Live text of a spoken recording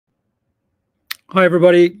Hi,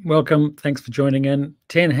 everybody. Welcome. Thanks for joining in.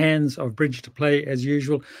 10 hands of bridge to play as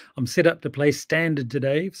usual. I'm set up to play standard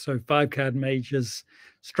today. So 5-card majors,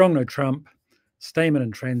 strong no trump, Stayman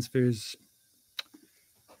and transfers.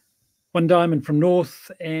 1 diamond from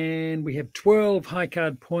north, and we have 12 high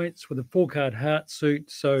card points with a 4-card heart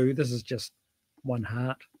suit. So this is just 1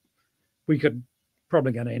 heart. We could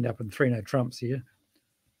probably going to end up with 3 no trumps here.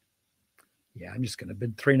 Yeah, I'm just going to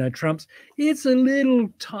bid 3 no trumps. It's a little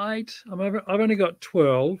tight. I've only got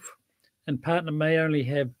 12, and partner may only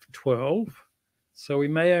have 12. So we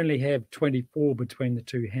may only have 24 between the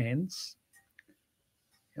 2 hands.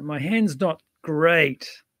 And my hand's not great.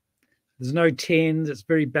 There's no 10s. It's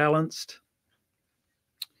very balanced.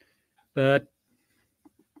 But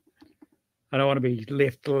I don't want to be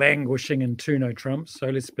left languishing in 2 no trumps. So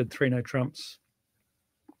let's bid 3 no trumps.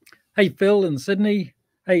 Hey, Phil in Sydney.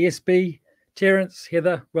 Hey, SB. Terence,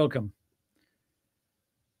 Heather, welcome.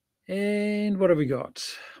 And what have we got?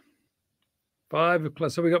 5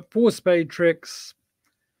 o'clock. So we got 4 spade tricks.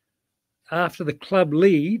 After the club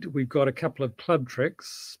lead, we've got a couple of club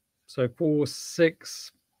tricks. So 4,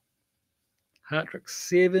 6, heart trick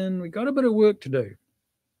 7. We got a bit of work to do.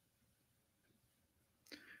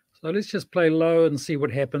 So let's just play low and see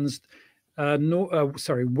what happens.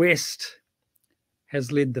 West has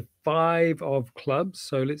led the 5 of clubs.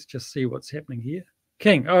 So let's just see what's happening here.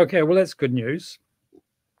 King. Okay, well, that's good news.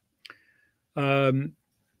 So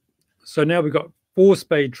now we've got 4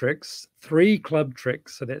 spade tricks, 3 club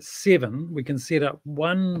tricks. So that's 7. We can set up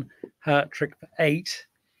 1 heart trick for 8.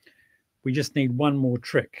 We just need 1 more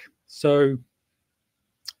trick. So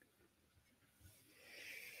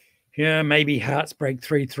yeah, maybe hearts break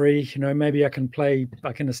 3-3. You know, maybe I can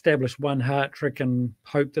establish 1 heart trick and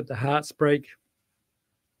hope that the hearts break.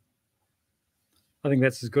 I think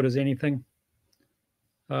that's as good as anything.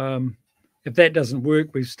 If that doesn't work,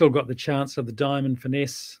 we've still got the chance of the diamond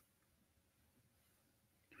finesse.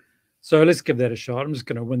 So let's give that a shot. I'm just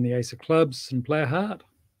going to win the ace of clubs and play a heart.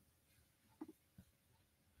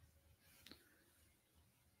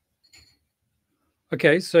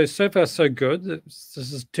 Okay, so far so good. This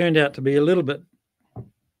has turned out to be a little bit,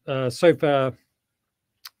 so far,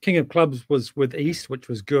 King of Clubs was with East, which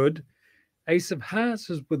was good. Ace of Hearts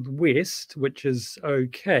is with West, which is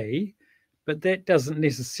okay, but that doesn't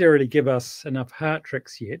necessarily give us enough heart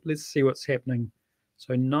tricks yet. Let's see what's happening.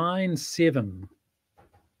 So 9, 7.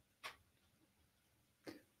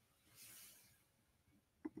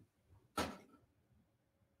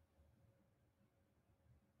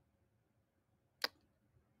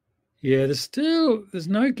 Yeah, there's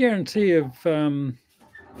no guarantee of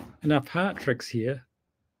enough heart tricks here.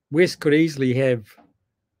 West could easily have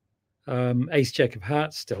Ace Jack of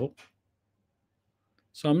Hearts still.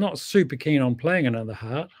 So I'm not super keen on playing another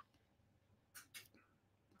heart.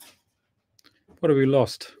 What have we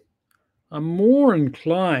lost? I'm more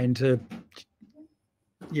inclined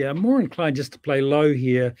just to play low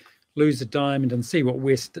here, lose a diamond, and see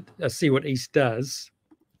what East does.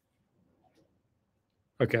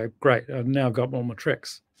 Okay, great. I've now got all my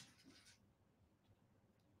tricks.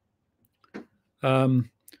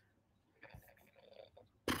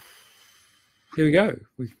 Here we go.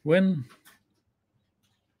 We win.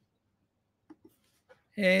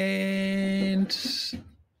 And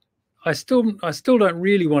I still don't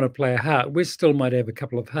really want to play a heart. We still might have a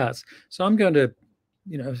couple of hearts. So I'm going to,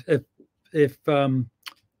 you know, if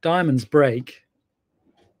diamonds break,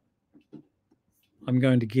 I'm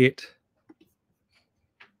going to get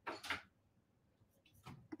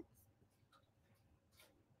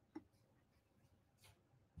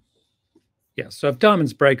so if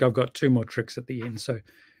diamonds break, I've got 2 more tricks at the end. So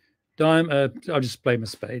I'll just play my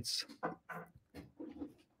spades.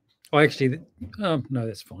 Oh, actually, no,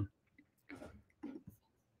 that's fine.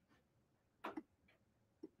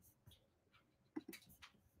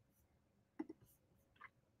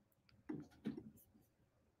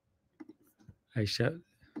 Hey, yeah,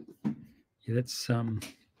 that's I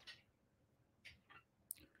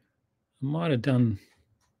might have done.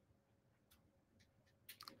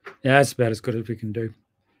 Yeah, that's about as good as we can do.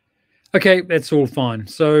 Okay, that's all fine.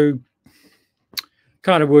 So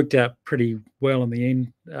kind of worked out pretty well in the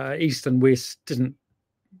end. East and West didn't.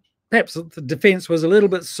 Perhaps the defense was a little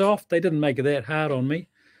bit soft. They didn't make it that hard on me.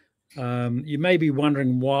 You may be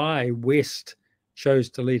wondering why West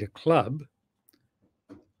chose to lead a club.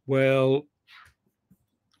 Well,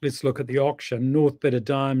 let's look at the auction. North bid a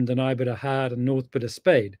diamond and I bid a heart and North bid a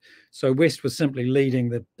spade. So West was simply leading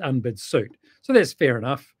the unbid suit. So that's fair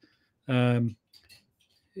enough.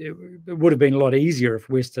 It would have been a lot easier if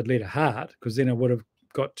West had led a heart, because then I would have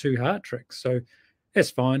got 2 heart tricks. So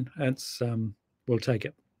that's fine. We'll take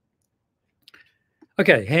it.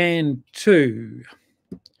 Okay, hand 2.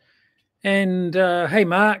 And hey,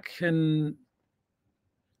 Mark and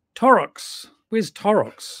Torox. Where's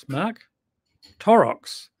Torox, Mark?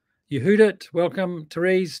 Torox. You heard it. Welcome,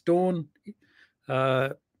 Therese, Dawn,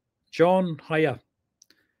 John. Hiya.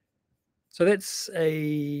 So that's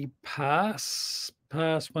a pass.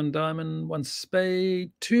 Pass, 1 diamond, 1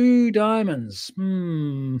 spade, 2 diamonds.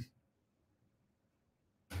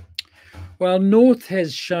 Well, North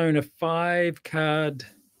has shown a 5-card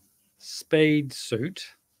spade suit.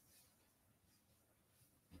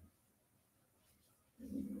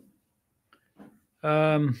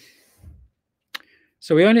 So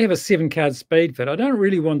we only have a 7-card spade fit. I don't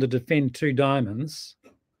really want to defend 2 diamonds.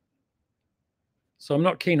 So I'm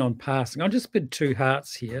not keen on passing. I'll just bid 2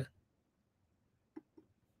 hearts here.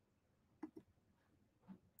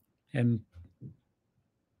 And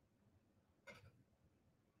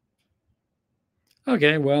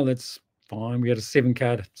okay, well, that's fine. We got a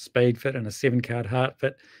 7-card spade fit and a 7-card heart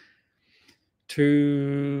fit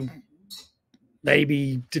to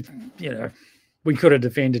maybe, we could have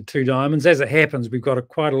defended 2 diamonds. As it happens, we've got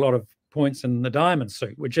quite a lot of points in the diamond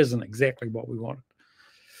suit, which isn't exactly what we wanted.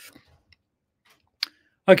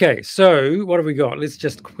 Okay, so what have we got? Let's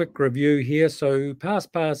just quick review here. So pass,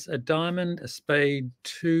 a diamond, a spade,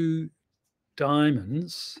 2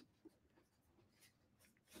 diamonds.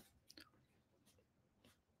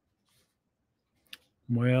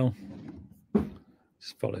 Well,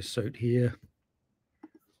 just follow suit here.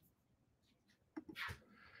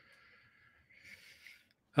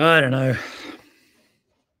 I don't know.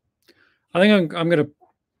 I think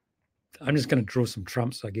I'm just gonna draw some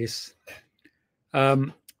trumps, I guess.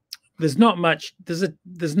 There's not much.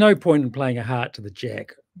 There's no point in playing a heart to the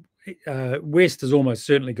jack. West has almost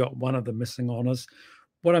certainly got one of the missing honours.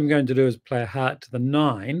 What I'm going to do is play a heart to the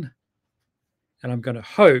 9, and I'm going to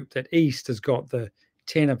hope that East has got the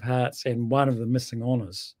 10 of hearts and one of the missing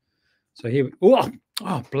honours. So here, oh,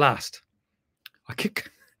 blast! I clicked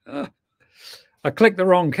the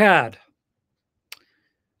wrong card.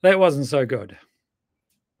 That wasn't so good.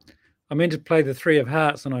 I meant to play the 3 of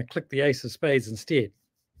hearts, and I clicked the ace of spades instead.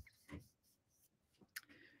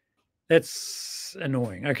 That's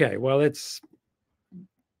annoying. Okay, well, it's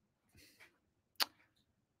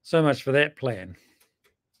so much for that plan.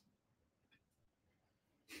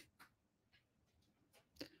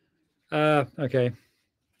 Okay.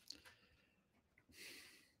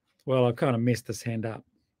 Well, I've kind of messed this hand up.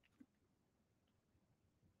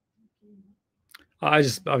 I've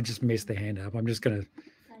just messed the hand up. I'm just going to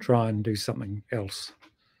try and do something else.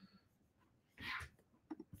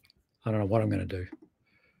 I don't know what I'm going to do.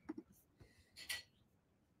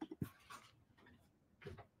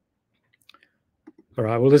 All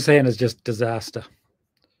right, well, this hand is just disaster.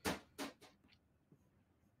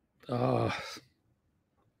 Oh,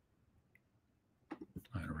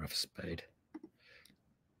 I had a rough spade.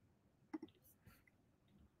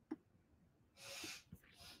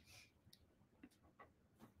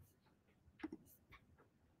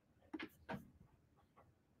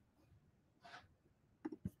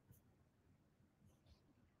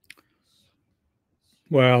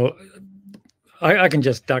 Well, I can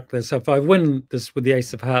just duck this. If I win this with the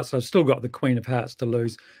ace of hearts, I've still got the queen of hearts to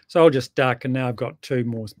lose. So I'll just duck, and now I've got 2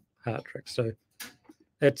 more heart tricks. So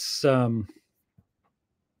that's that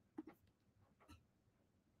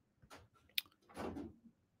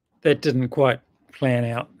didn't quite plan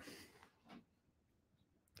out.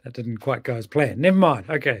 That didn't quite go as planned. Never mind.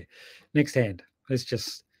 Okay, next hand.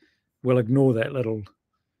 We'll ignore that little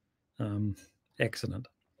accident.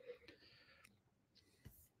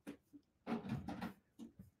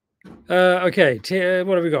 Okay,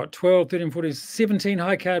 what have we got? 12, 13, 14, 17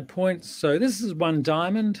 high card points. So this is 1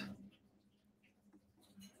 diamond.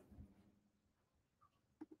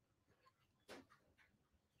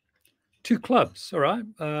 Two clubs. All right.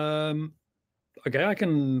 Okay, I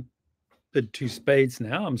can bid 2 spades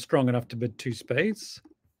now. I'm strong enough to bid 2 spades.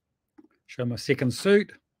 Show my second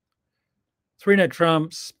suit. 3 no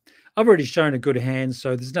trumps. I've already shown a good hand,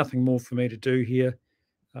 so there's nothing more for me to do here.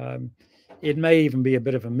 It may even be a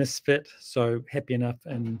bit of a misfit, so happy enough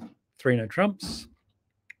in 3 no trumps.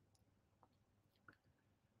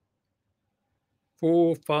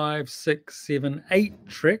 4, 5, 6, 7, 8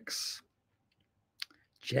 tricks.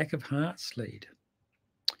 Jack of hearts lead.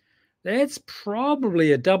 That's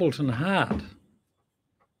probably a doubleton heart.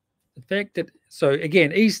 The fact that, so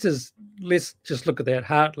again, Easter's, let's just look at that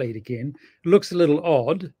heart lead again. It looks a little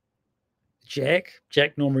odd. Jack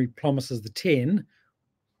normally promises the 10.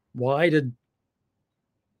 Why did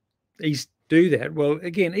East do that? Well,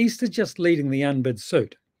 again, East is just leading the unbid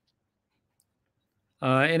suit.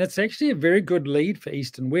 And it's actually a very good lead for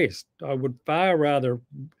East and West. I would far rather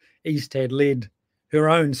East had led her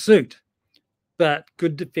own suit, but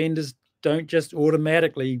good defenders don't just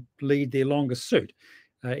automatically lead their longest suit.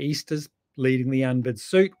 East is leading the unbid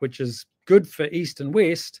suit, which is good for East and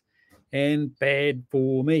West and bad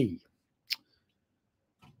for me.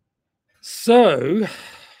 So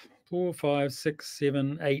 4, 5, 6,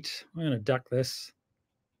 7, 8. I'm going to duck this.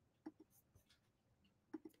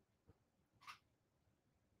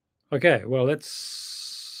 Okay, well,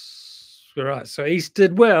 that's all right. So East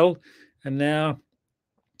did well. And now,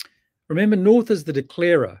 remember, North is the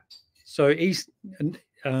declarer. So East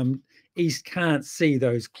can't see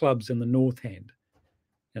those clubs in the North hand.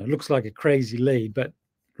 It looks like a crazy lead, but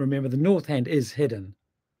remember, the North hand is hidden.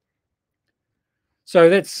 So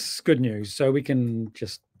that's good news. So we can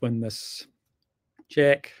just win this.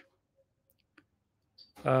 Jack.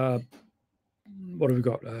 What have we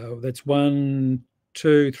got? That's 1,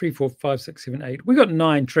 2, 3, 4, 5, 6, 7, 8. We got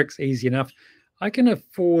 9 tricks, easy enough. I can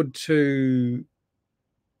afford to.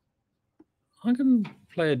 I can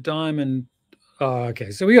play a diamond. Oh,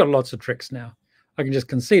 okay. So we got lots of tricks now. I can just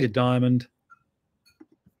concede a diamond,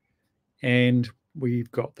 and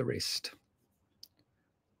we've got the rest.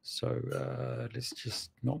 So let's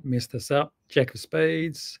just not mess this up. Jack of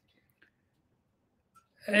spades.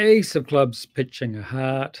 Ace of clubs pitching a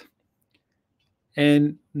heart.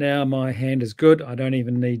 And now my hand is good. I don't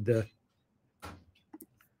even need the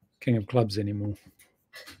king of clubs anymore.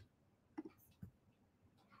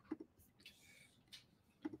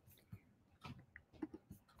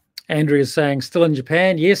 Andrew is saying still in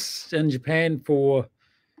Japan. Yes, in Japan for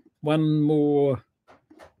one more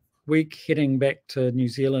week, heading back to New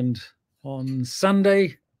Zealand on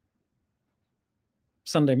Sunday,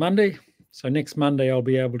 Monday. So next Monday, I'll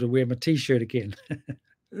be able to wear my T-shirt again.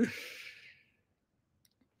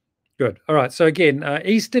 Good. All right. So again,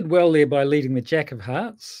 East did well there by leading the Jack of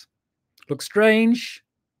Hearts. Looks strange.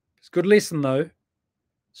 It's a good lesson, though.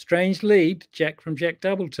 Strange lead, Jack from Jack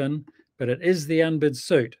Doubleton, but it is the unbid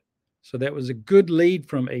suit. So that was a good lead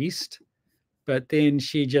from East, but then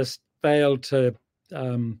she just failed to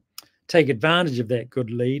take advantage of that good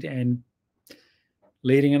lead and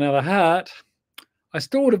leading another heart. I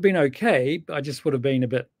still would have been okay, but I just would have been a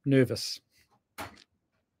bit nervous.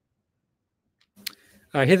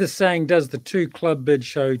 Heather's saying, does the 2 club bid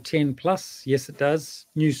show 10 plus? Yes, it does.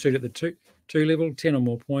 New suit at the 2 level, 10 or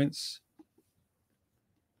more points.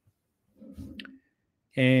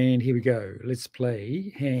 And here we go. Let's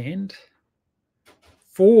play hand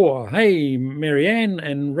 4. Hey, Marianne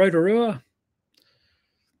and Rotorua.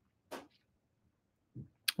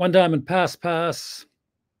 1 diamond, pass.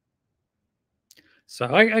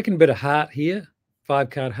 So I can bid a heart here,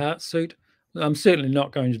 5-card heart suit. I'm certainly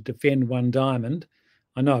not going to defend 1 diamond.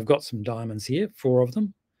 I know I've got some diamonds here, 4 of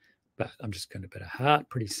them, but I'm just going to bid a heart,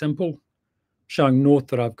 pretty simple. Showing North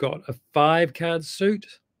that I've got a 5-card suit.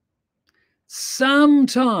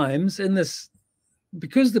 Sometimes in this,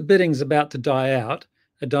 because the bidding's about to die out,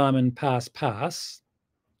 a diamond pass,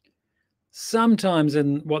 sometimes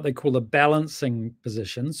in what they call the balancing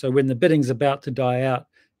position, so when the bidding's about to die out,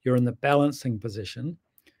 you're in the balancing position.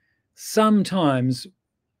 Sometimes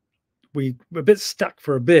we're a bit stuck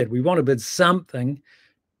for a bid. We want to bid something,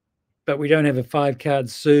 but we don't have a 5-card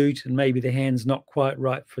suit, and maybe the hand's not quite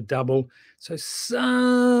right for double. So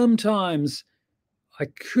sometimes I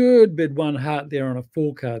could bid 1 heart there on a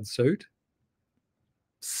 4-card suit.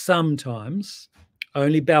 Sometimes,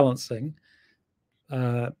 only balancing.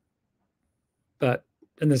 But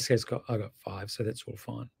in this case, I got 5, so that's all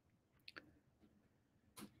fine.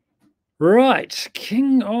 Right,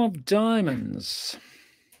 King of Diamonds.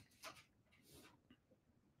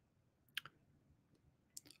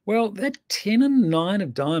 Well, that 10 and 9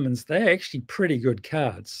 of diamonds, they're actually pretty good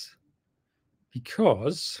cards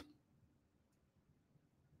because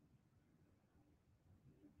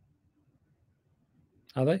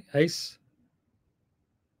are they ace?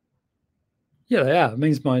 Yeah, they are. It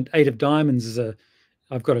means my 8 of diamonds is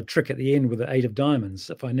I've got a trick at the end with the 8 of diamonds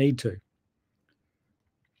if I need to.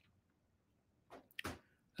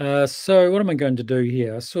 So what am I going to do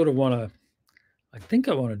here? I sort of want to, I think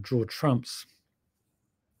I want to draw trumps.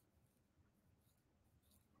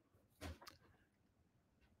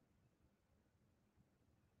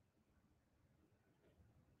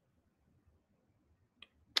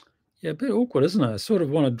 Yeah, a bit awkward, isn't it? I sort of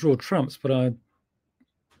want to draw trumps, but I'm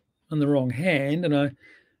in the wrong hand, and I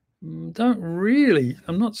don't really,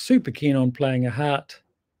 I'm not super keen on playing a heart.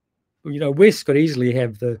 You know, West could easily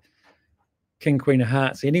have the King, Queen of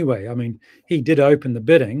Hearts anyway. I mean, he did open the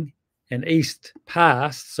bidding and East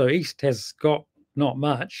passed, so East has got not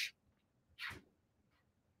much.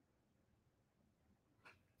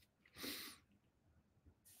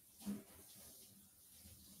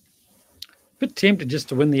 Bit tempted just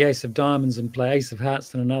to win the ace of diamonds and play ace of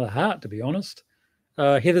hearts and another heart, to be honest.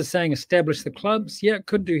 Heather's saying establish the clubs. Yeah,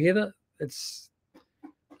 could do, Heather. It's,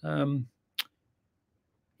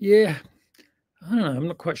 yeah, I don't know. I'm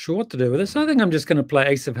not quite sure what to do with this. I think I'm just going to play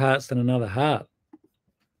ace of hearts and another heart.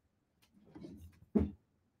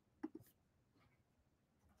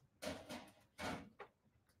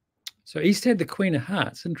 So East had the queen of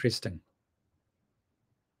hearts. Interesting.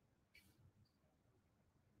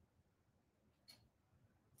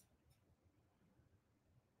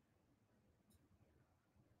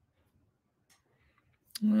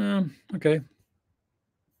 Okay.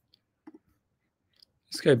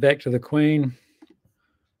 Let's go back to the queen.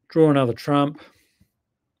 Draw another trump.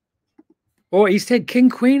 Oh, East had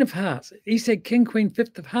king, queen of hearts. East had king, queen,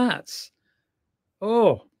 fifth of hearts.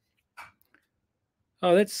 Oh,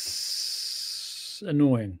 that's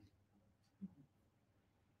annoying.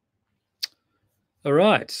 All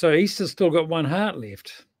right, so East has still got one heart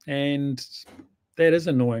left, and that is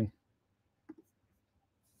annoying.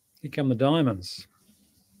 Here come the diamonds.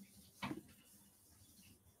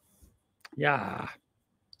 Yeah.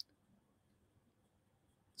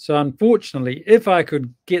 So unfortunately, if I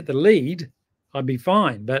could get the lead, I'd be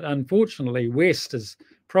fine. But unfortunately, West is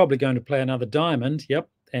probably going to play another diamond. Yep.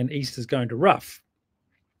 And East is going to ruff.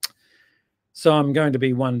 So I'm going to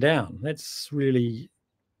be one down. That's really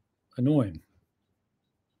annoying.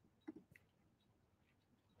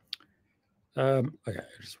 Okay,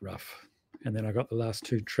 just rough. And then I got the last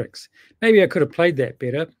two tricks. Maybe I could have played that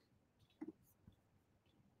better.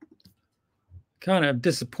 Kind of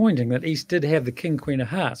disappointing that East did have the king, queen of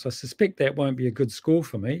hearts. I suspect that won't be a good score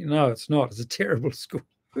for me. No, it's not. It's a terrible score.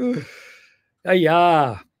 Oh,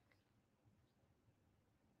 yeah.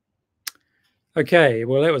 Okay,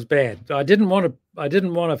 well, that was bad. I didn't want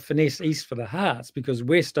to finesse East for the hearts because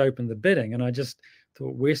West opened the bidding, and I just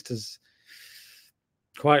thought West is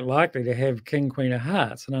quite likely to have king, queen of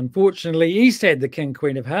hearts. And unfortunately, East had the king,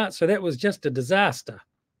 queen of hearts, so that was just a disaster.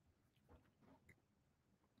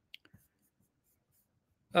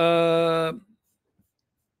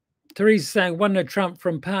 Therese saying one no trump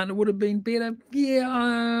from partner would have been better. Yeah,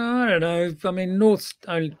 I don't know. I mean, North's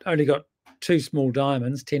only got two small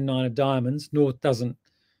diamonds, 10-9 of diamonds. North's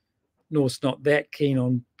not that keen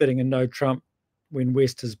on bidding a no trump when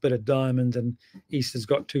West has bid a diamond and East has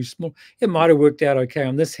got two small. It might have worked out okay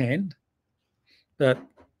on this hand, but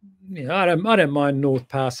yeah, I don't mind North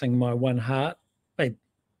passing my one heart. Hey,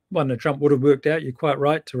 one no trump would have worked out. You're quite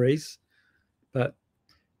right, Therese, but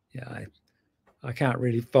yeah, I can't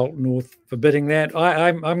really fault North for bidding that.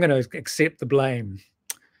 I'm going to accept the blame.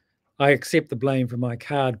 I accept the blame for my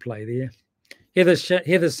card play there.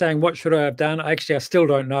 Heather's saying, what should I have done? Actually, I still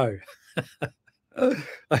don't know.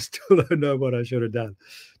 I still don't know what I should have done.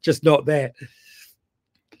 Just not that.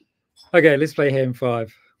 Okay, let's play hand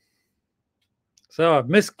 5. So I've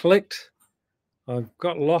misclicked. I've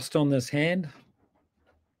got lost on this hand.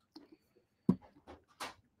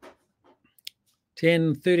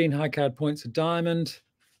 10, 13 high card points of diamond.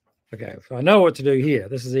 Okay, so I know what to do here.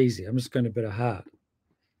 This is easy. I'm just going to bid a heart.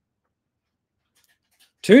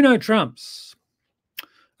 2 no trumps.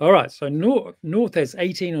 All right, so North has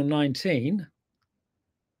 18 or 19.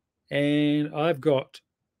 And I've got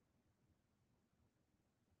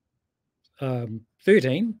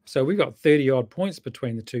 13. So we've got 30-odd points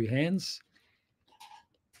between the two hands.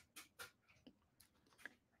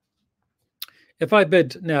 If I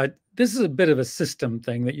bid, now this is a bit of a system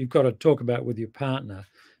thing that you've got to talk about with your partner,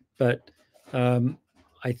 but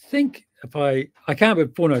I think if I can't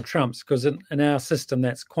bid 4 no trumps because in our system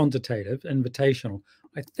that's quantitative, invitational.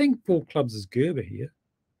 I think 4 clubs is Gerber here.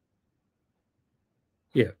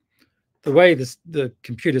 Yeah, the way the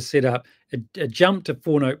computer's set up, it jumped to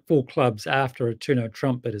 4 clubs after a 2 no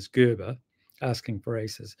trump bid is Gerber, asking for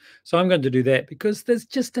aces. So I'm going to do that because there's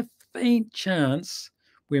just a faint chance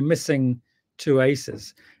we're missing 2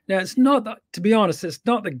 aces. Now it's not, to be honest, it's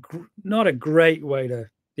not a great way to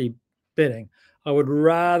be bidding. I would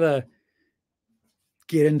rather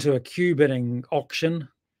get into a Q bidding auction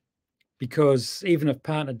because even if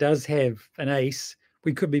partner does have an ace,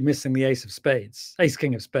 we could be missing the ace of spades, ace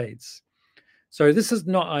king of spades. So this is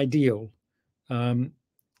not ideal. In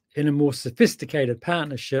a more sophisticated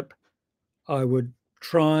partnership, I would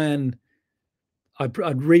try and I'd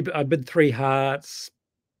bid 3 hearts,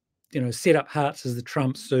 set up hearts as the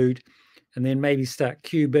trump suit, and then maybe start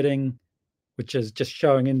Q bidding, which is just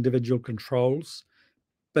showing individual controls.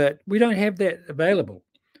 But we don't have that available.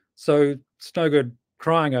 So it's no good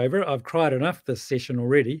crying over it. I've cried enough this session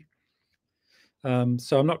already.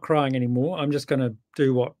 So I'm not crying anymore. I'm just going to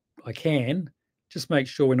do what I can. Just make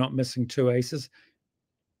sure we're not missing 2 aces.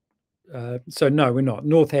 So no, we're not.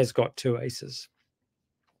 North has got 2 aces.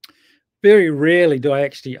 Very rarely do I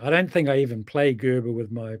don't think I even play Gerber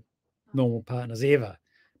with my normal partners ever,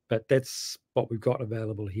 but that's what we've got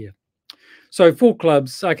available here. So 4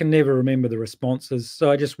 clubs, I can never remember the responses.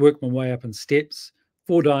 So I just work my way up in steps.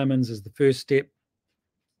 4 diamonds is the first step.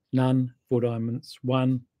 None, 4 diamonds,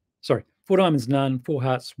 1. Sorry, 4 diamonds, none, 4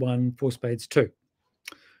 hearts, 1, 4 spades, 2.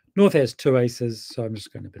 North has 2 aces, so I'm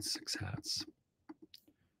just going to bid 6 hearts.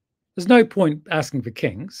 There's no point asking for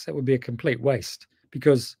kings. That would be a complete waste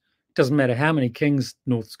because it doesn't matter how many kings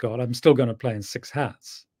North's got. I'm still going to play in 6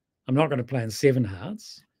 hearts. I'm not going to play in 7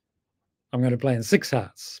 hearts. I'm going to play in 6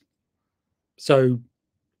 hearts. So,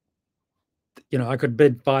 I could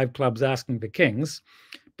bid 5 clubs asking for kings,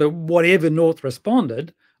 but whatever North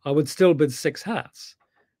responded, I would still bid 6 hearts.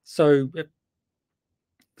 So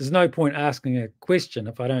there's no point asking a question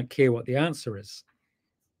if I don't care what the answer is.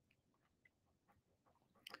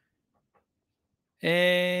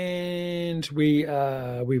 And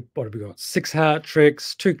what have we got? 6 heart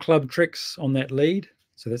tricks, 2 club tricks on that lead.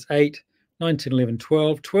 So that's 8, 9, 10, 11,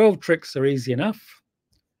 12. 12 tricks are easy enough.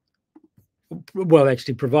 Well,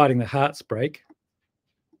 actually, providing the hearts break.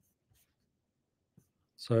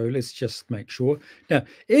 So let's just make sure. Now,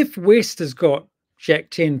 if West has got Jack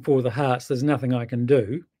 10 for the hearts, there's nothing I can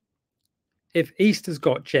do. If East has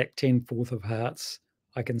got Jack 10 fourth of hearts,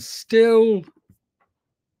 I can still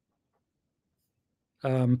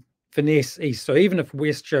finesse East. So even if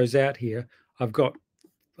West shows out here, I'm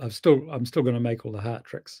still going to make all the heart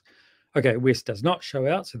tricks. Okay, West does not show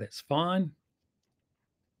out, so that's fine.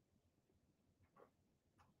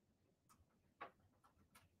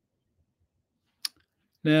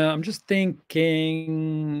 Now I'm just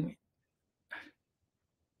thinking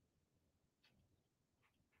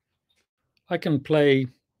I can play.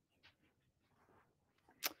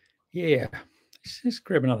 Yeah, let's just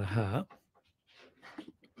grab another heart.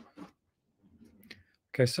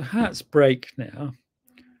 Okay, so hearts break now.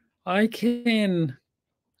 I can.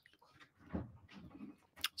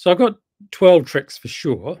 So I've got 12 tricks for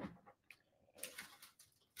sure.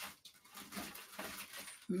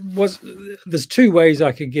 There's 2 ways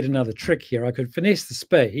I could get another trick here. I could finesse the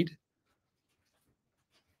spade,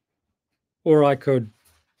 or I could,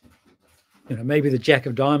 maybe the Jack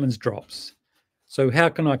of Diamonds drops. So how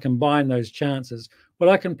can I combine those chances? Well,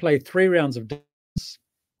 I can play 3 rounds of diamonds,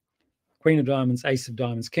 Queen of Diamonds, Ace of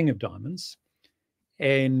Diamonds, King of Diamonds,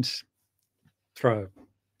 and throw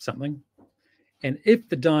something. And if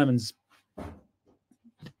the diamonds,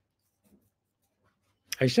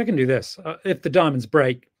 actually I can do this. If the diamonds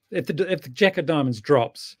break, if the Jack of Diamonds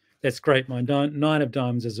drops, that's great. My 9 of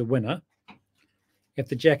Diamonds is a winner. If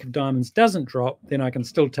the Jack of Diamonds doesn't drop, then I can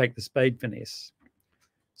still take the spade finesse.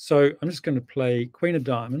 So I'm just going to play Queen of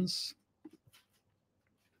Diamonds,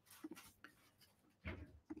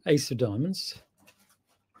 Ace of Diamonds,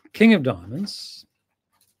 King of Diamonds,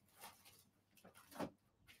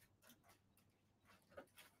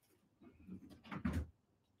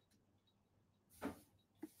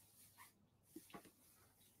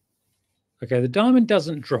 okay, the diamond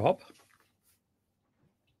doesn't drop.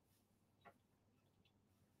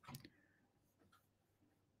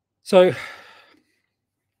 So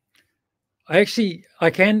I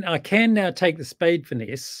can now take the spade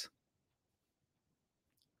finesse,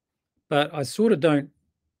 but I sort of don't.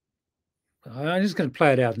 I'm just going to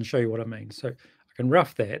play it out and show you what I mean. So I can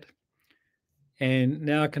rough that, and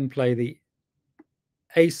now I can play the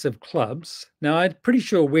Ace of Clubs. Now I'm pretty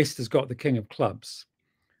sure West has got the King of Clubs,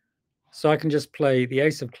 so I can just play the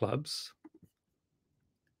Ace of Clubs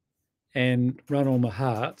and run all my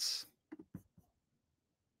hearts.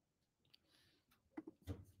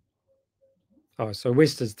 Oh, so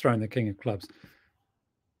West has thrown the King of Clubs.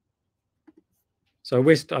 So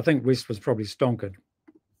I think West was probably stonkered.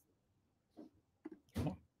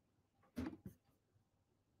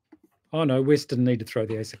 Oh no, West didn't need to throw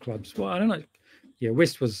the Ace of Clubs. Well, I don't know. Yeah,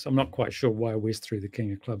 I'm not quite sure why West threw the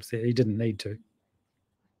King of Clubs there. He didn't need to.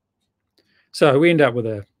 So we end up with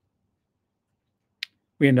a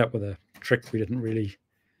trick we didn't really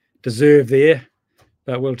deserve there,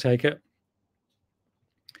 but we'll take it.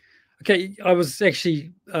 Okay, I was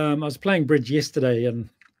playing bridge yesterday, and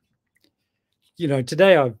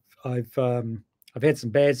today I've had some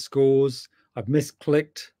bad scores. I've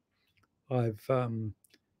misclicked. I've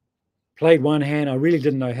played one hand. I really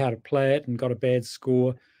didn't know how to play it and got a bad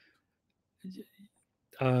score.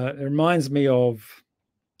 It reminds me of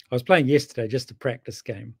I was playing yesterday, just a practice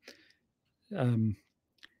game, and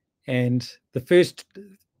the first.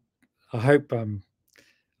 I hope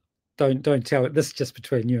don't tell it. This is just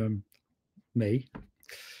between you and me.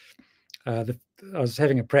 The I was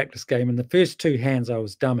having a practice game, and the first two hands I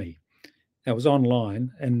was dummy. It was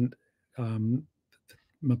online, and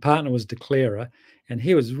my partner was declarer, and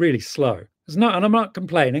he was really slow. It's not, and I'm not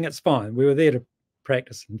complaining. It's fine. We were there to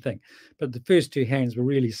practice and think, but the first two hands were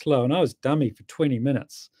really slow, and I was dummy for 20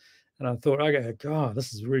 minutes, and I thought, okay, God,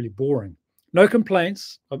 this is really boring. No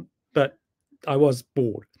complaints, but I was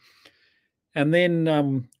bored. And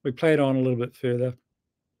then we played on a little bit further,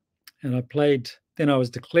 and I played. Then I was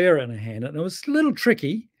declarer in a hand, and it was a little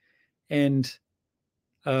tricky, and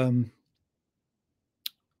I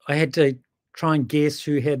had to try and guess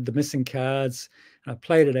who had the missing cards. I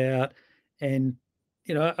played it out, and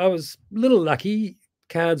I was a little lucky.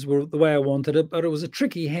 Cards were the way I wanted it, but it was a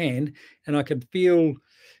tricky hand, and I could feel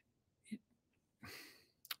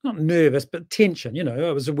not nervous, but tension.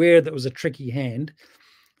 I was aware that it was a tricky hand.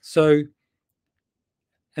 So,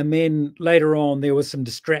 and then later on, there were some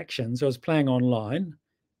distractions. I was playing online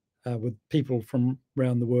with people from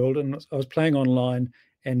around the world, and I was playing online,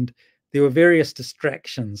 and there were various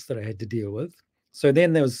distractions that I had to deal with. So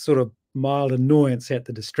then there was sort of mild annoyance at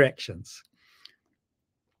the distractions.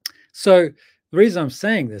 So the reason I'm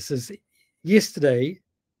saying this is yesterday,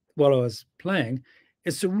 while I was playing,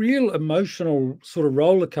 it's a real emotional sort of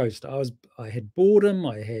roller coaster. I had boredom,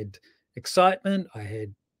 I had excitement, I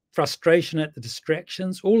had frustration at the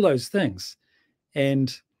distractions, all those things.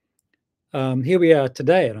 And here we are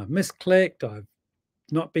today, and I've misclicked, I've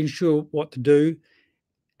not been sure what to do.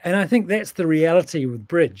 And I think that's the reality with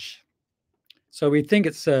bridge. So we think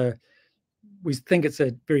it's a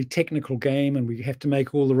very technical game, and we have to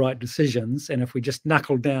make all the right decisions. And if we just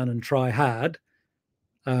knuckle down and try hard,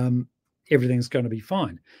 everything's going to be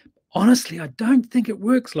fine. Honestly, I don't think it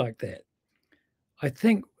works like that. I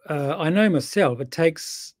think I know myself. It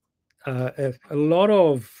takes a lot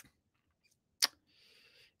of.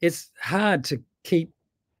 It's hard to keep.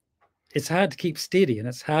 It's hard to keep steady, and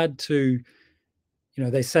it's hard to.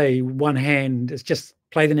 They say one hand is just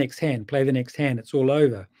play the next hand, play the next hand. It's all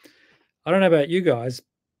over. I don't know about you guys.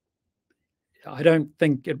 I don't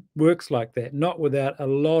think it works like that, not without a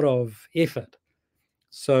lot of effort.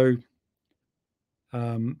 So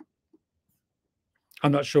I'm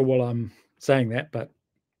not sure why I'm saying that, but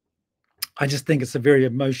I just think it's a very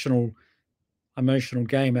emotional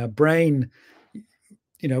game. Our brain,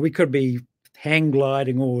 we could be hang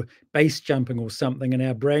gliding or base jumping or something, and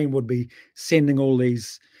our brain would be sending all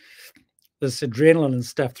this adrenaline and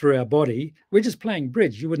stuff through our body. We're just playing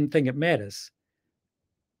bridge. You wouldn't think it matters.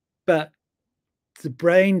 But the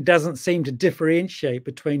brain doesn't seem to differentiate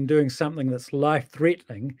between doing something that's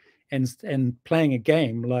life-threatening and playing a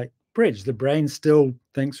game like bridge. The brain still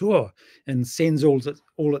thinks, oh, and sends all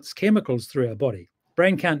its chemicals through our body.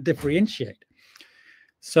 Brain can't differentiate.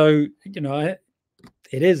 So,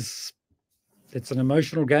 it's an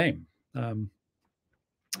emotional game.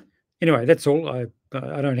 Anyway, that's all. I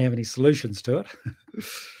don't have any solutions to it.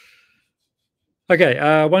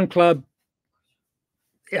 Okay, one club.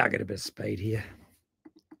 Yeah, I got a bit of spade here.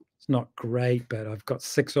 It's not great, but I've got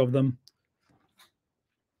 6 of them.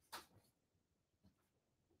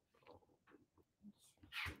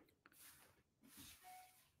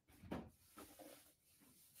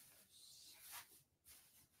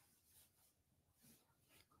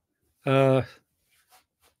 One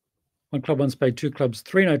club, one spade, 2 clubs,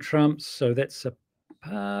 3 no trumps. So that's a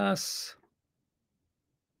pass.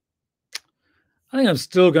 I think I'm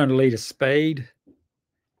still going to lead a spade.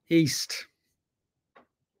 East.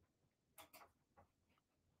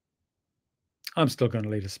 I'm still going to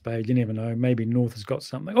lead a spade. You never know. Maybe North has got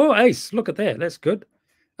something. Oh, ace. Look at that. That's good.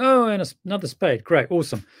 Oh, and another spade. Great.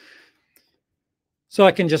 Awesome. So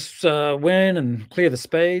I can just win and clear the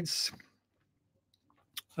spades.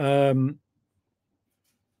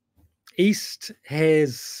 East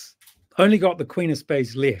has only got the queen of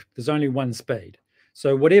spades left. There's only one spade.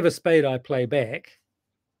 So whatever spade I play back,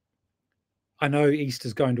 I know East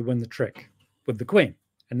is going to win the trick with the queen,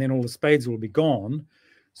 and then all the spades will be gone.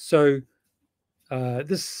 So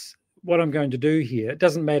what I'm going to do here, it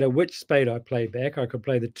doesn't matter which spade I play back. I could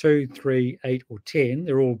play the 2, 3, 8, or 10.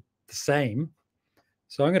 They're all the same.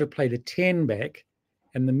 So I'm going to play the 10 back,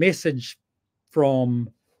 and the message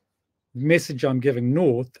I'm giving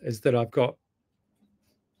North is that I've got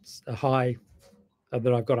a high,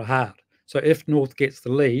 that I've got a heart. So if North gets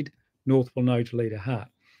the lead, North will know to lead a heart.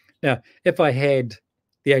 Now, if I had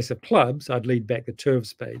the ace of clubs, I'd lead back the 2 of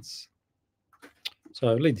spades.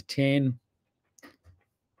 So I'd lead the 10.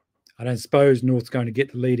 I don't suppose North's going to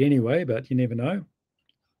get the lead anyway, but you never know.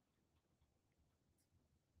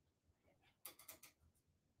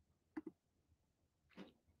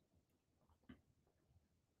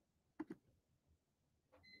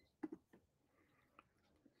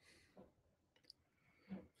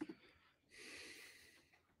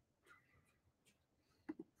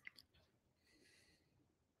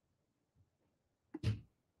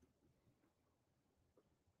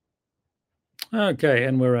 Okay,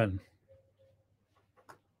 and we're in.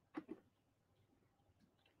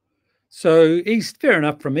 So East, fair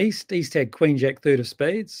enough from East. East had Queen Jack third of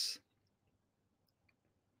spades.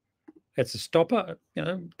 That's a stopper. You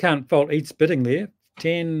know, can't fault East's bidding there.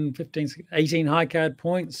 10, 15, 18 high card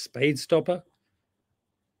points, spade stopper.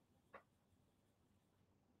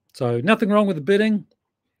 So nothing wrong with the bidding.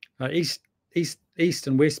 East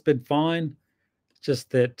and West bid fine. Just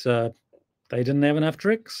that they didn't have enough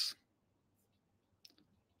tricks.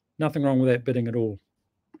 Nothing wrong with that bidding at all.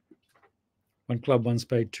 One club, one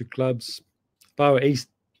spade, two clubs. Boa East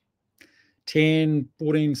 10,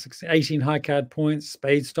 14, 16, 18 high card points,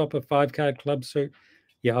 spade stopper, 5 card club suit.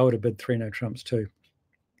 Yeah, I would have bid 3 no trumps too.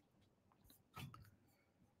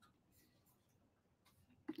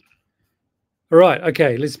 All right,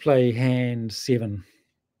 okay, let's play hand 7.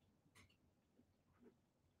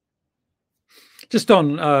 Just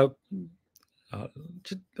on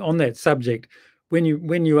that subject, when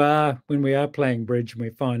we are playing bridge and we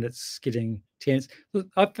find it's getting tense,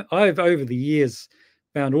 I've over the years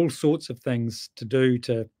found all sorts of things to do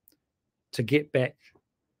to get back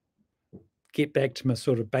to my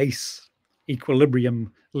sort of base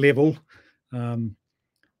equilibrium level. One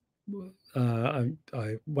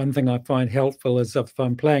thing I find helpful is if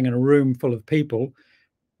I'm playing in a room full of people,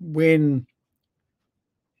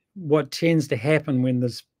 what tends to happen when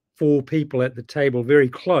there's 4 people at the table very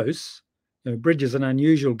close, bridge is an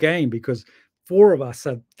unusual game because 4 of us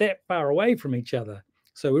are that far away from each other.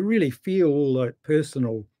 So we really feel all that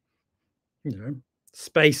personal,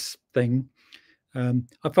 space thing. I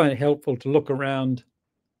find it helpful to look around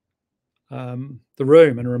the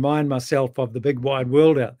room and remind myself of the big wide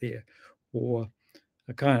world out there. Or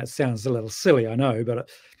it sounds a little silly, I know, but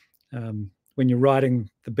when you're writing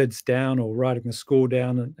the bids down or writing the score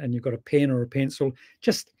down and you've got a pen or a pencil,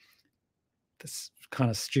 just this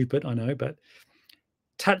kind of stupid, I know, but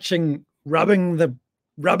rubbing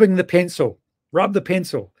the pencil, rub the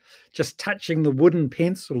pencil, just touching the wooden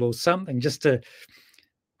pencil or something,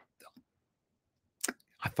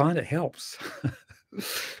 I find it helps.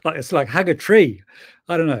 It's like hug a tree.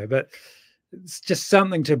 I don't know, but it's just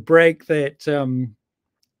something to break that.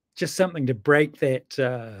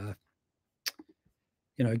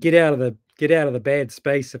 Get out of the bad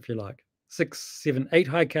space, if you like. 6, 7, 8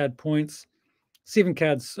 high card points, 7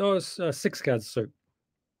 cards, 6 cards suit.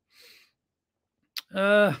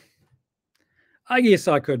 I guess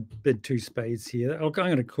I could bid 2 spades here. I'm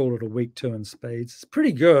going to call it a weak 2 in spades. It's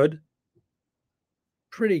pretty good.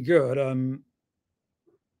 Pretty good.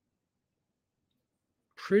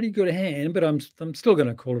 Pretty good hand, but I'm still going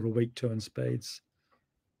to call it a weak 2 in spades.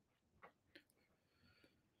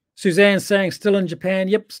 Suzanne saying still in Japan.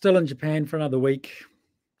 Yep, still in Japan for another week.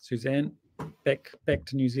 Suzanne, back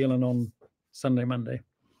to New Zealand on Sunday, Monday.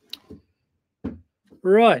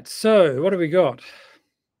 Right, so what have we got?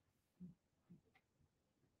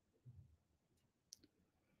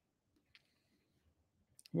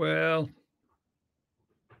 Well,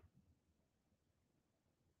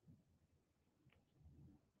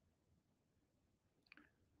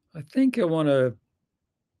 I think I want to...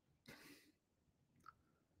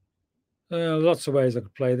 lots of ways I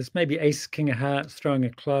could play this. Maybe ace, king of hearts, throwing a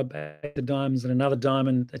club, ace of diamonds and another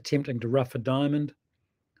diamond, attempting to ruff a diamond.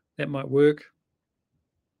 That might work.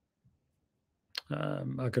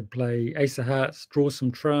 I could play ace of hearts, draw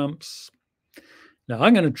some trumps. No,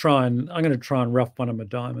 I'm going to try and ruff one of my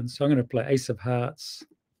diamonds. So I'm going to play ace of hearts.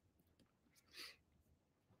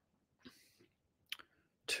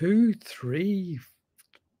 2, 3,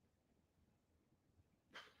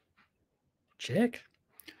 jack.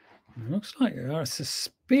 It looks like I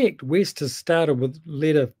suspect West has started with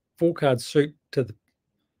led a 4 card suit to the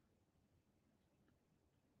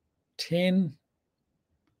 10,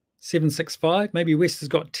 7, 6, 5. Maybe West has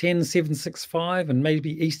got 10, 7, 6, 5, and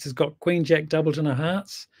maybe East has got Queen Jack Doubleton of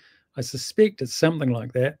hearts. I suspect it's something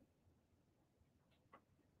like that.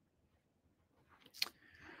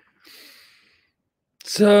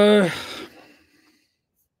 So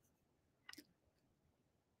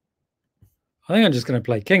I think I'm just going to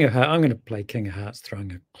play king of hearts. I'm going to play king of hearts,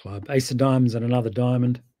 throwing a club, ace of diamonds and another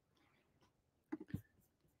diamond.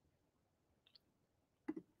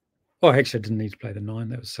 Oh, actually, I didn't need to play the 9.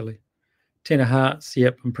 That was silly. 10 of hearts.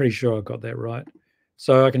 Yep, I'm pretty sure I got that right.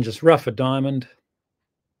 So I can just ruff a diamond.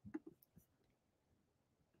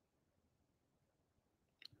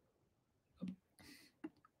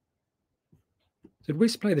 Did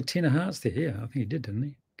West play the 10 of hearts there? Yeah, I think he did, didn't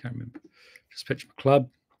he? Can't remember. Just pitch my club.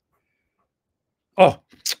 Oh.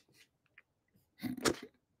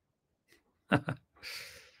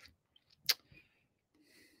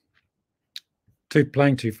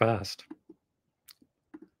 Playing too fast.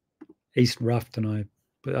 East roughed, and I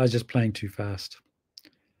was just playing too fast.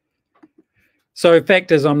 So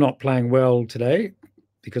fact is, I'm not playing well today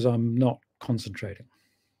because I'm not concentrating.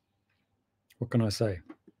 What can I say?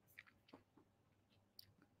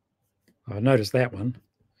 I noticed that one.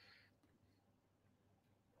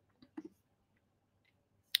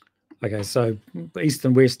 Okay, so East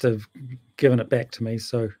and West have given it back to me,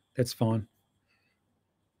 so that's fine.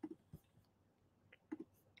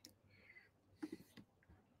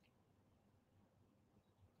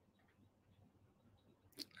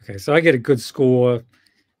 Okay, so I get a good score.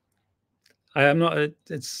 I'm not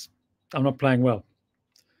playing well.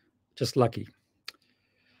 Just lucky.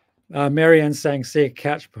 Marianne's saying, see a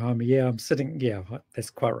couch behind me. Yeah, I'm sitting. Yeah, that's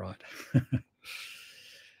quite right.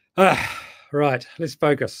 Right, let's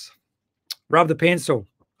focus. Rub the pencil.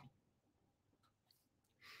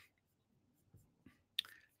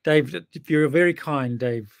 Dave, you're very kind,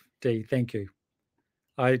 Dave D. Thank you.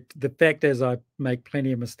 The fact is, I make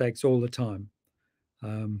plenty of mistakes all the time.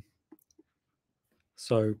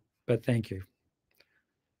 But thank you.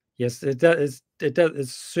 Yes, it does.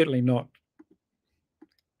 It's certainly not.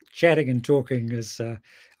 Chatting and talking is,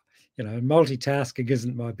 multitasking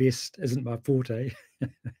isn't my forte.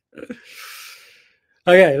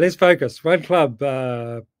 Okay, let's focus. One club,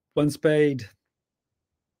 one spade.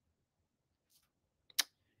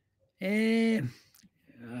 And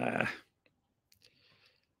I'm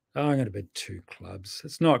going to bid 2 clubs.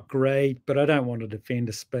 It's not great, but I don't want to defend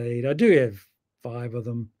a spade. I do have 5 of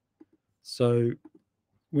them, so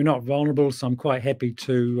we're not vulnerable. So I'm quite happy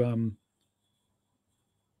to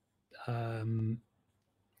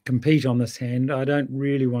compete on this hand. I don't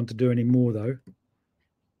really want to do any more though.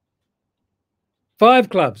 5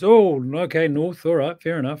 clubs. Oh, okay, North. All right,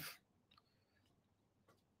 fair enough.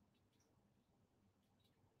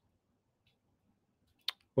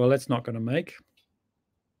 Well, that's not going to make.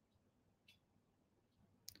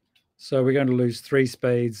 So we're going to lose 3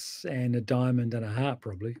 spades and a diamond and a heart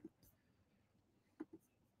probably.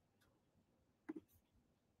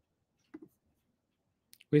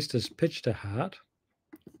 West has pitched a heart.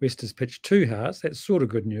 West has pitched 2 hearts. That's sort of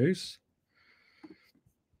good news.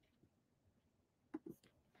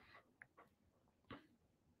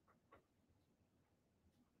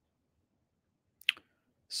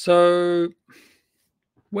 So,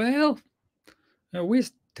 well,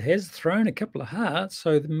 West has thrown a couple of hearts,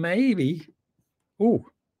 so maybe. Oh,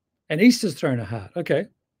 and East has thrown a heart. Okay.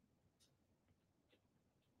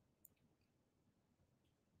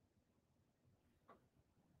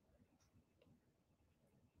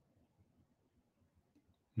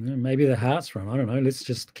 Maybe the heart's run. I don't know. Let's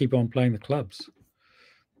just keep on playing the clubs.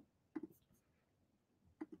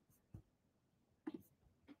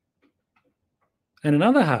 And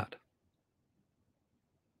another heart.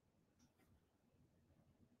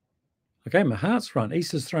 Okay, my heart's run.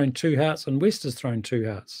 East has thrown 2 hearts and West has thrown 2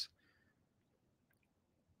 hearts.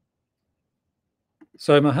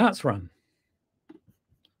 So my heart's run.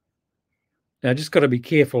 Now, just got to be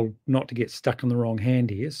careful not to get stuck in the wrong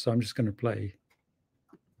hand here. So I'm just going to play.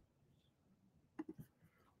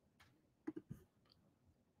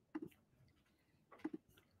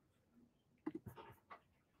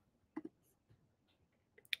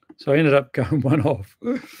 So I ended up going 1 off.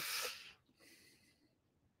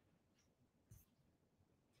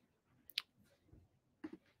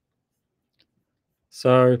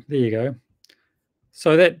 So there you go.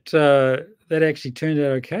 So that actually turned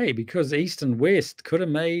out okay because East and West could have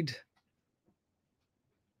made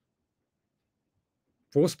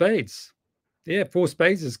 4 spades. Yeah, 4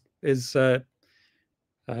 spades is 4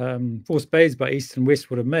 spades by East and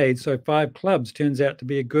West would have made. So 5 clubs turns out to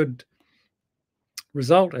be a good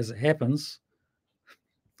result as it happens.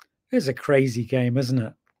 It's a crazy game, isn't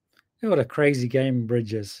it? What a crazy game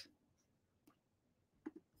bridge is.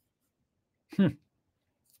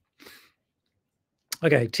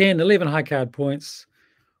 Okay, 10, 11 high card points,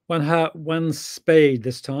 1 heart, 1 spade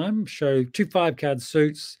this time. Show 2 5-card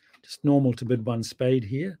suits, just normal to bid 1 spade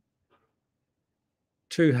here.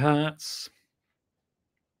 2 hearts.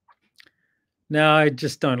 Now, I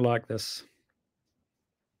just don't like this.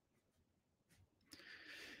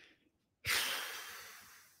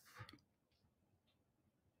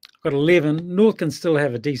 Got 11. North can still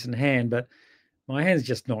have a decent hand, but my hand's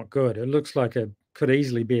just not good. It looks like it could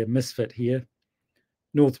easily be a misfit here.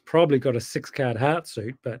 North probably got a 6-card heart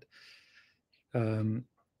suit, but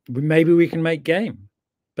maybe we can make game.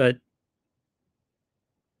 But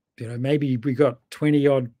maybe we got 20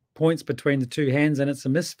 odd points between the 2 hands and it's a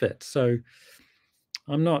misfit. So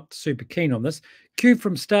I'm not super keen on this. Q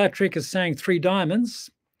from Star Trek is saying 3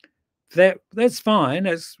 diamonds. That's fine.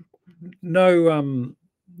 It's no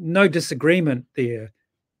no disagreement there,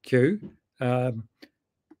 Q. The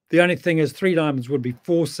only thing is 3 diamonds would be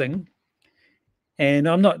forcing, and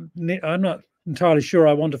I'm not entirely sure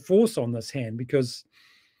I want to force on this hand because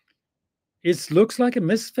it looks like a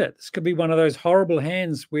misfit. This could be one of those horrible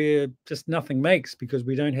hands where just nothing makes because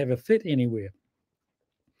we don't have a fit anywhere.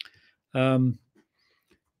 I'm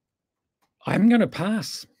going to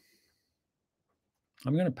pass.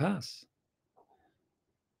 I'm going to pass.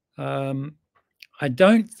 I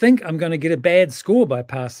don't think I'm going to get a bad score by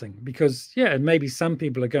passing because, yeah, maybe some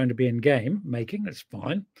people are going to be in game making. That's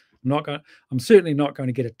fine. I'm certainly not going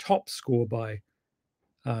to get a top score by.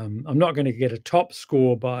 I'm not going to get a top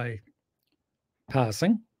score by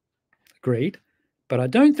passing. Agreed. But I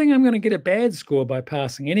don't think I'm going to get a bad score by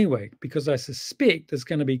passing anyway, because I suspect there's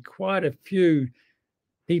going to be quite a few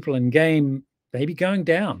people in game maybe going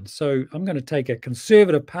down. So I'm going to take a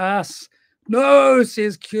conservative pass. No,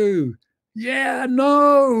 says Q. Yeah,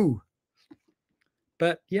 no.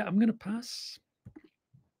 But yeah, I'm going to pass.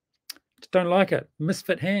 Just don't like it.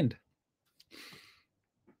 Misfit hand.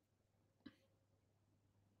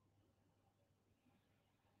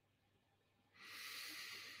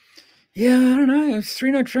 Yeah, I don't know.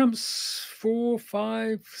 3 no trumps, 4,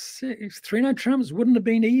 5, 6. 3 no trumps wouldn't have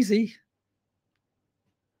been easy.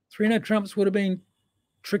 3 no trumps would have been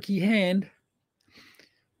tricky hand.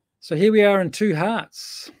 So here we are in 2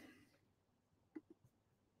 hearts.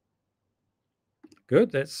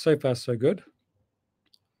 Good. That's so far so good.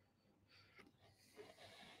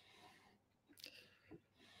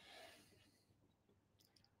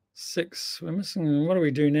 Six. We're missing. What do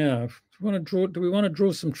we do now? Do we want to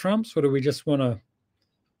draw some trumps, or do we just want to?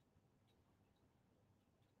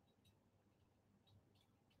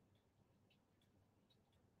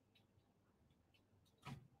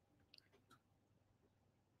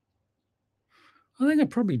 I think I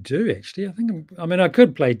probably do, actually. I mean, I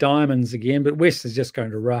could play diamonds again, but West is just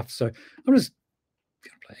going to rough. So I'm just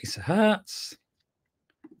going to play ace of hearts.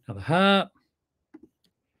 Another heart.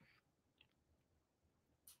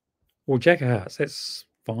 Or jack of hearts. That's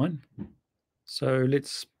fine. So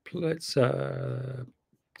let's throw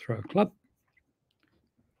a club.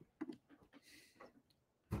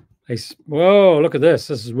 Ace. Whoa, look at this.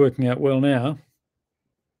 This is working out well now.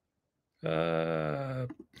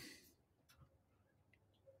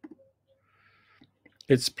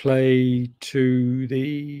 Let's play to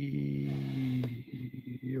the,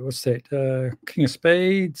 what's that? King of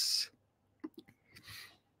Spades.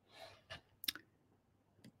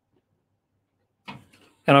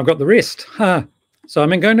 And I've got the rest. Huh. So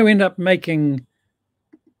I'm going to end up making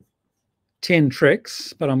 10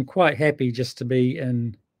 tricks, but I'm quite happy just to be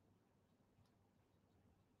in.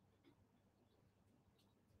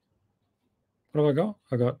 What have I got?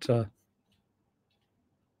 I got,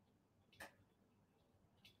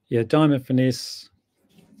 yeah, diamond finesse,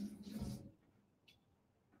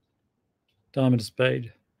 diamond to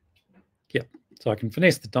spade. Yep. So I can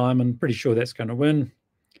finesse the diamond. Pretty sure that's going to win.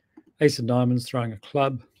 Ace of diamonds throwing a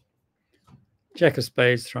club. Jack of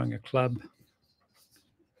spades throwing a club.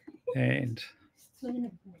 And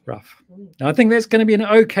rough. Now, I think that's going to be an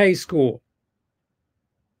okay score.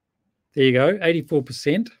 There you go,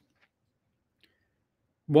 84%.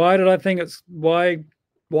 Why did I think it's why?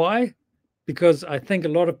 Because I think a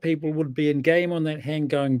lot of people would be in game on that hand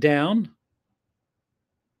going down,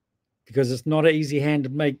 because it's not an easy hand to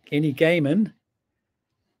make any game in.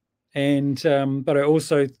 And but I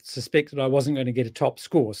also suspected I wasn't going to get a top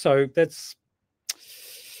score. So that's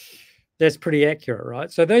pretty accurate,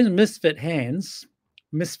 right? So those misfit hands,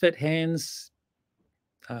 2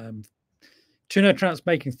 no trumps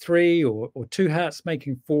making 3 or 2 hearts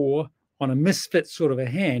making 4 on a misfit sort of a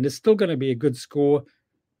hand is still going to be a good score.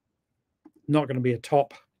 Not going to be a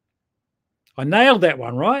top. I nailed that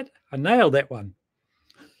one, right? I nailed that one.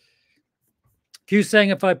 Q saying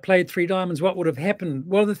if I played 3 diamonds, what would have happened?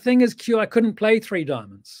 Well, the thing is, Q, I couldn't play 3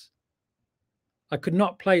 diamonds. I could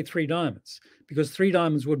not play 3 diamonds because 3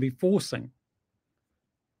 diamonds would be forcing.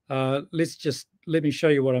 Let me show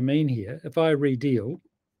you what I mean here. If I redeal,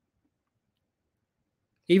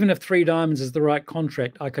 even if 3 diamonds is the right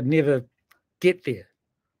contract, I could never get there.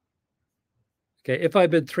 Okay, if I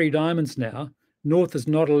bid 3 diamonds now, North is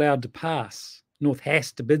not allowed to pass. North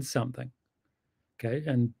has to bid something. Okay,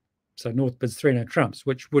 and so North bids 3 no trumps,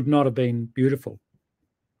 which would not have been beautiful.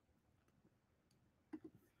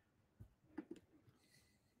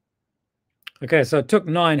 Okay, so it took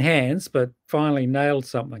 9 hands, but finally nailed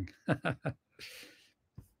something.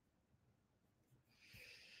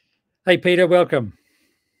 Hey, Peter, welcome.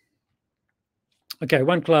 Okay,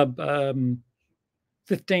 1 club,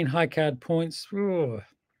 15 high card points. Ooh.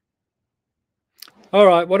 All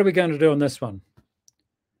right, what are we going to do on this one?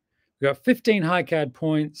 We've got 15 high card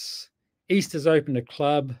points. East has opened a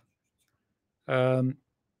club. I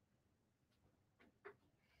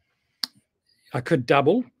could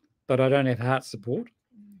double, but I don't have heart support.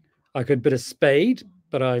 I could bid a spade,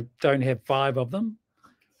 but I don't have 5 of them.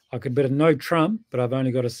 I could bid a no trump, but I've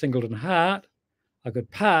only got a singleton heart. I could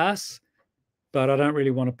pass, but I don't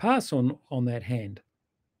really want to pass on that hand.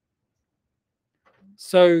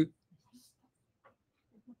 So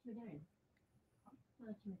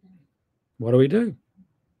what do we do?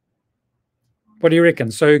 What do you reckon?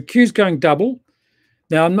 So Q's going double.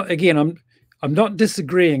 Now, I'm not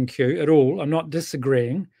disagreeing, Q, at all. I'm not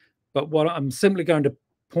disagreeing, but what I'm simply going to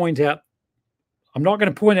point out, I'm not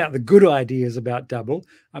going to point out the good ideas about double.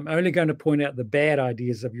 I'm only going to point out the bad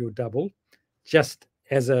ideas of your double, just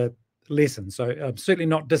as a lesson. So I'm certainly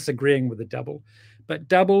not disagreeing with the double, but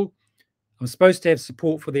double, I'm supposed to have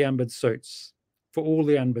support for the unbid suits, for all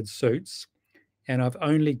the unbid suits, and I've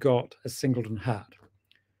only got a singleton heart.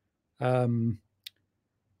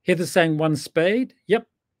 Heather's saying 1 spade. Yep,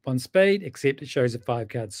 1 spade, except it shows a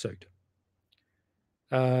 5-card suit.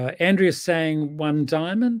 Andrea's saying 1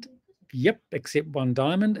 diamond. Yep, except 1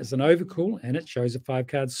 diamond is an overcall, and it shows a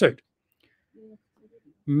 5-card suit.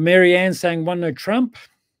 Marianne saying 1 no trump.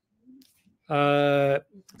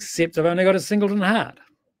 Except I've only got a singleton heart.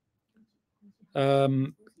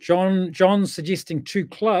 John's suggesting 2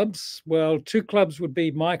 clubs. Well, 2 clubs would be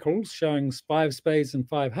Michael's, showing 5 spades and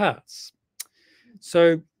 5 hearts.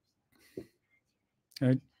 So,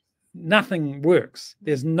 nothing works.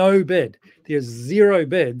 There's no bid. There's 0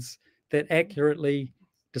 bids that accurately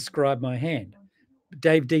describe my hand.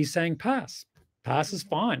 Dave D saying pass. Pass is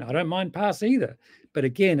fine. I don't mind pass either. But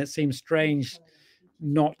again, it seems strange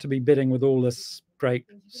not to be bidding with all this great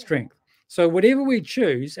strength. So whatever we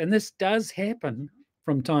choose, and this does happen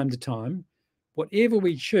from time to time, whatever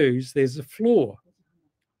we choose, there's a flaw.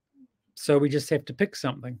 So we just have to pick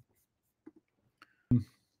something.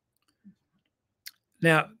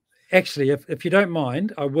 Now, actually, if you don't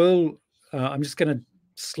mind, I will, I'm just going to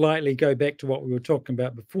slightly go back to what we were talking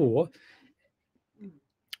about before.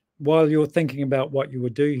 While you're thinking about what you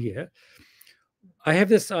would do here, I have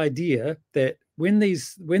this idea that when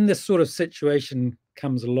this sort of situation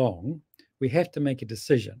comes along, we have to make a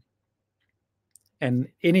decision. And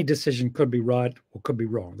any decision could be right or could be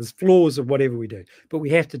wrong. There's flaws of whatever we do, but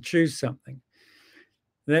we have to choose something.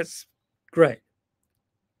 That's great.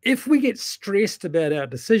 If we get stressed about our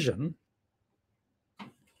decision,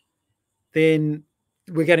 then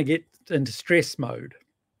we're going to get into stress mode.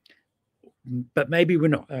 But maybe we're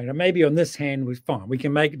not. Maybe on this hand, we're fine. We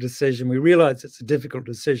can make a decision. We realize it's a difficult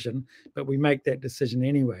decision, but we make that decision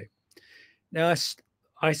anyway. Now,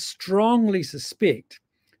 I strongly suspect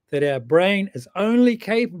that our brain is only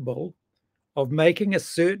capable of making a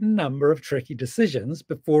certain number of tricky decisions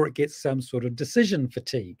before it gets some sort of decision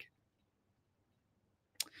fatigue.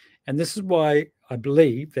 And this is why I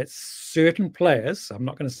believe that certain players, I'm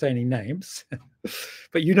not going to say any names,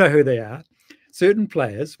 but you know who they are, certain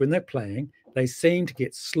players, when they're playing, they seem to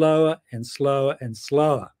get slower and slower and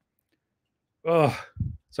slower. Oh,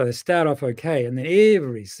 so they start off okay, and then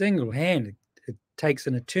every single hand, it takes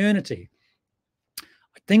an eternity.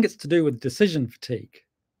 I think it's to do with decision fatigue,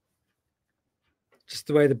 just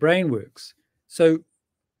the way the brain works. So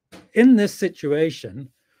in this situation,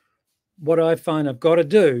 what I find I've got to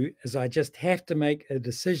do is I just have to make a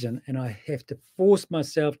decision, and I have to force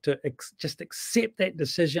myself to just accept that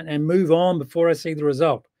decision and move on before I see the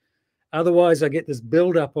result. Otherwise, I get this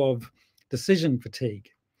buildup of decision fatigue.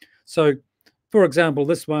 So, for example,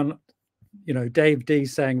 this one, Dave D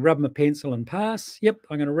saying, rub my pencil and pass. Yep,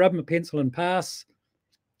 I'm going to rub my pencil and pass.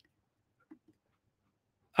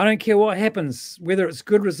 I don't care what happens, whether it's a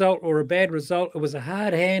good result or a bad result. It was a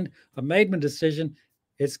hard hand. I made my decision.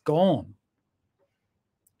 It's gone.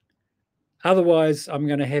 Otherwise, I'm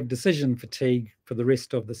going to have decision fatigue for the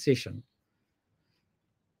rest of the session.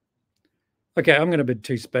 Okay, I'm going to bid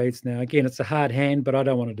 2 spades now. Again, it's a hard hand, but I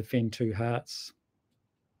don't want to defend 2 hearts.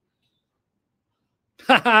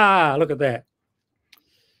 Ha ha! Look at that.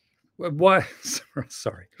 Why?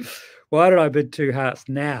 Sorry. Why did I bid 2 hearts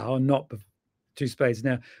now and not 2 spades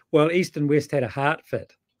now? Well, East and West had a heart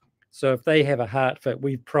fit. So if they have a heart fit,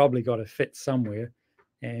 we've probably got a fit somewhere.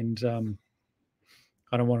 And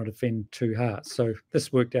I don't want to defend 2 hearts. So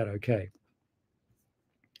this worked out okay.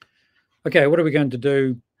 Okay, what are we going to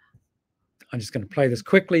do? I'm just going to play this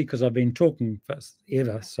quickly because I've been talking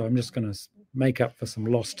forever. So I'm just going to make up for some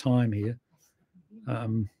lost time here. I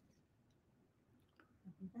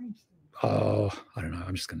don't know.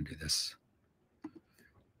 I'm just going to do this.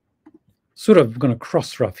 Sort of going to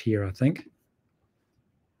cross rough here, I think.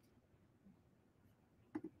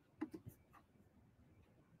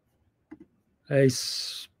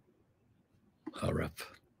 Ace. Oh,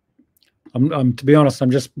 rough. I'm to be honest, I'm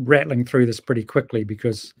just rattling through this pretty quickly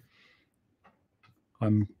because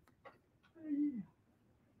I'm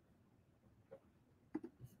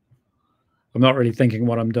not really thinking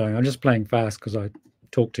what I'm doing. I'm just playing fast because I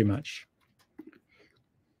talk too much.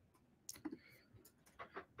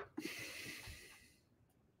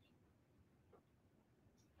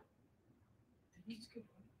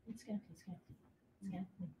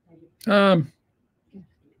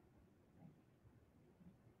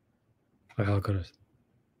 I've got it.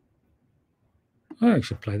 I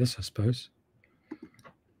should play this, I suppose.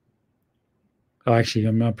 Oh, actually,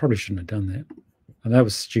 I probably shouldn't have done that. And that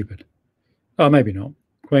was stupid. Oh, maybe not.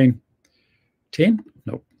 Queen 10?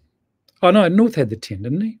 Nope. Oh, no, North had the 10,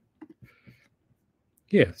 didn't he?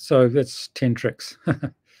 Yeah, so that's 10 tricks.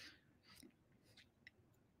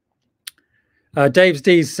 Dave's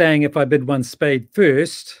D's saying if I bid one spade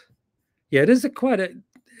first. Yeah, it is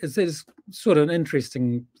it's sort of an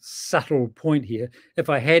interesting, subtle point here. If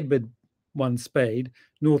I had bid one spade,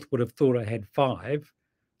 North would have thought I had 5.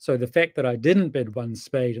 So the fact that I didn't bid one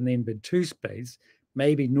spade and then bid 2 spades,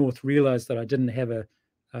 maybe North realized that I didn't have a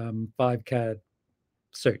 5-card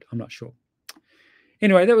suit. I'm not sure.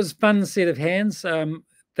 Anyway, that was a fun set of hands. I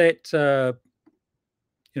think the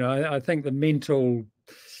mental,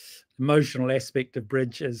 emotional aspect of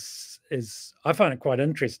bridge is I find it quite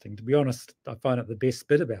interesting, to be honest. I find it the best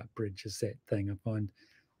bit about bridge is that thing. I find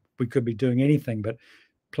we could be doing anything, but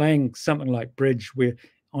playing something like bridge where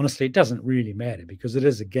honestly it doesn't really matter because it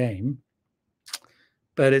is a game,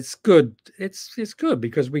 but it's good. It's good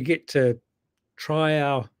because we get to try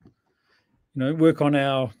our, work on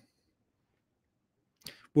our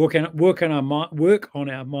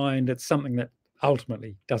mind. It's something that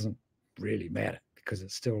ultimately doesn't really matter because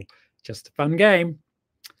it's still just a fun game.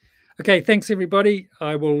 Okay, thanks everybody.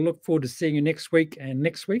 I will look forward to seeing you next week. And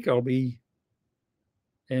next week I'll be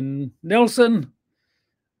in Nelson,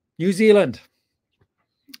 New Zealand.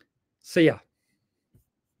 See ya.